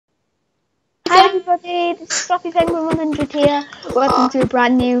everybody, this is FlappyPenguin100 here. Welcome to a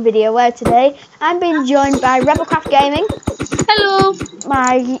brand new video where today I'm being joined by Rebelcraft Gaming. Hello.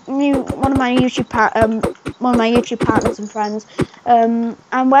 One of my YouTube partners and friends. And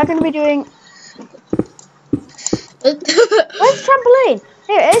we're going to be doing. Where's the trampoline?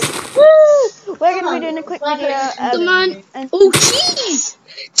 Here it is. Woo! We're going to be doing a quick video. Come on. Oh, cheese!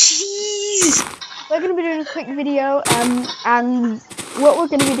 Cheese! We're going to be doing a quick video, and what we're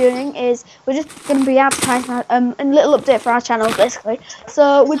going to be doing is we're just going to be advertising a little update for our channel, basically.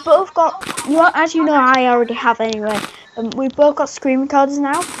 So we've both got, as you know, I already have anyway. We've both got screen recorders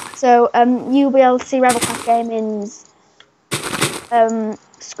now, so you'll be able to see Rebelcraft Gaming's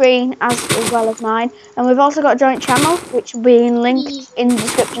screen as well as mine. And we've also got a joint channel, which will be linked in the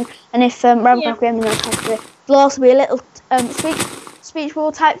description. And if Rebelcraft Gaming knows how to do it, there'll also be a little speech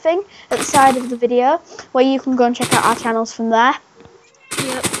bubble type thing at the side of the video where you can go and check out our channels from there.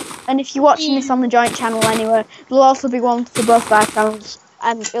 Yep. And if you're watching this on the joint channel anyway, there'll also be one for both of our channels,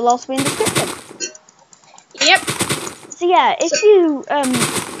 and it'll also be in the description. Yep. So yeah, if you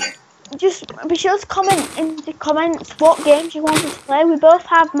just be sure to comment in the comments what games you want us to play. We both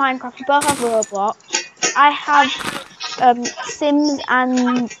have Minecraft, we both have Roblox. I have Sims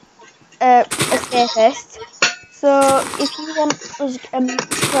and Escapist. So if you want us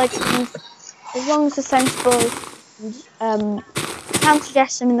like as long as they're sensible, you can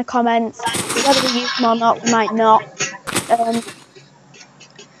suggest them in the comments. Whether we use them or not, we might not.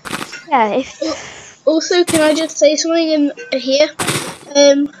 Yeah. Also, can I just say something in here?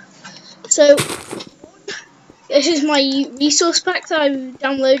 So this is my resource pack that I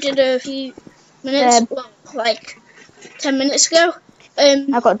downloaded a few minutes, well, like 10 minutes ago.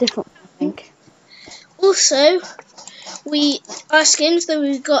 I've got a different one, I think. Also, our skins that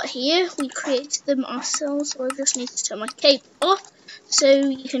we've got here, we created them ourselves, so I just need to turn my cape off so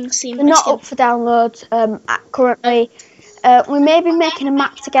you can see They're not up for download currently. We may be making a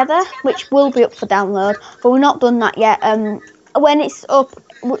map together, which will be up for download, but we're not done that yet. When it's up,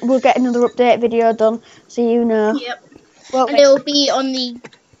 we'll get another update video done, so you know. Yep. And it'll be on the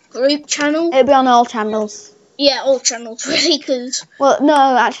group channel. It'll be on all channels. Yeah, all channels, really, because... Well, no,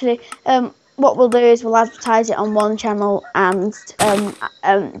 actually, what we'll do is we'll advertise it on one channel and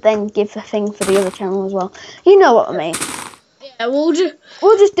then give a thing for the other channel as well. You know what I mean? Yeah, we'll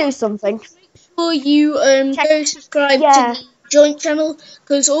just do something. Make sure you go subscribe to the joint channel,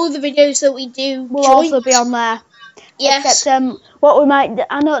 because all the videos that we do will also be on there. Yes. Except what we might,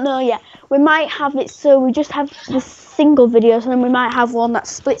 I don't know yet. We might have it so we just have the single videos, and then we might have one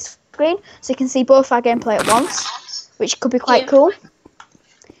that's split screen, so you can see both our gameplay at once, which could be quite cool.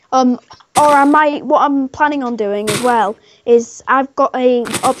 Or I might, what I'm planning on doing as well is I've got a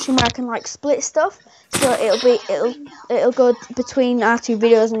option where I can like split stuff, so it'll go between our two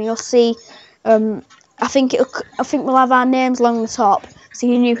videos, and you'll see. I think we'll have our names along the top, so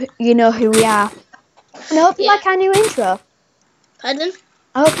you know who we are. And I hope you like our new intro. Pardon?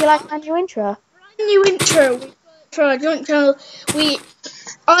 I hope you like our new intro. New intro for our joint channel.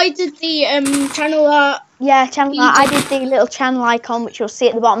 I did the channel art. Yeah, channel art. I did the little channel icon, which you'll see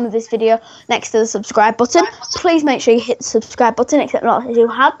at the bottom of this video next to the subscribe button. Please make sure you hit the subscribe button, except not too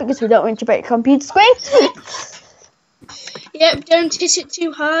hard, because we don't want to break the computer screen. Yep, don't hit it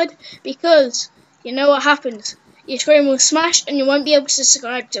too hard, because you know what happens. Your screen will smash, and you won't be able to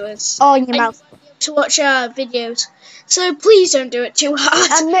subscribe to us. Oh, your mouth. To watch our videos. So please don't do it too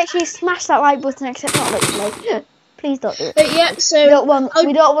hard. And make sure you smash that like button, except not literally. Please don't do it. But yeah, so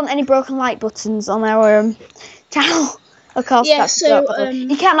we don't want any broken like buttons on our channel. Of course, yeah, so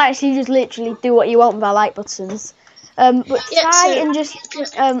you can't actually just literally do what you want with our like buttons. But try and just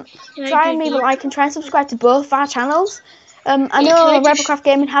try and leave a like and try and subscribe to both our channels. I know Rebelcraft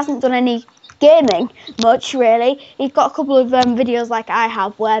Gaming hasn't done any gaming much really. He's got a couple of videos like I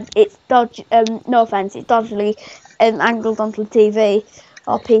have where it's no offense, it's dodgily angled onto the TV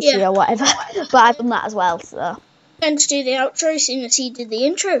or PC or whatever. But I've done that as well, so. Going to do the outro as soon as he did the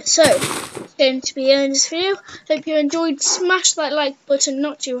intro. So it's going to be in this video. Hope you enjoyed. Smash that like button,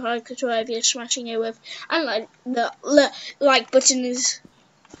 not too hard, because whatever you're smashing it with, and like the like button is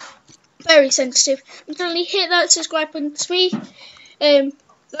very sensitive. And totally hit that subscribe button to me.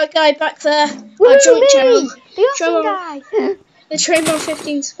 That guy back there, our joint channel, the awesome guy. The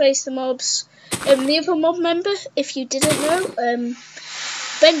THEMOBS space THEMOBS. The other mob member, if you didn't know,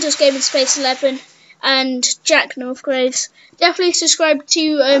 Bendoesgaming space 11, and Jack Northgraves. Definitely subscribe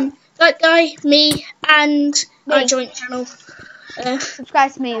to that guy, me, and our joint channel.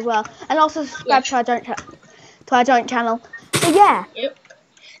 Subscribe to me as well, and also subscribe to our joint channel. So yeah. Yep.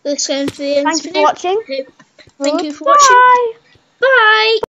 That's going to the end. Thank you for watching. Thank you for watching. Bye. Bye.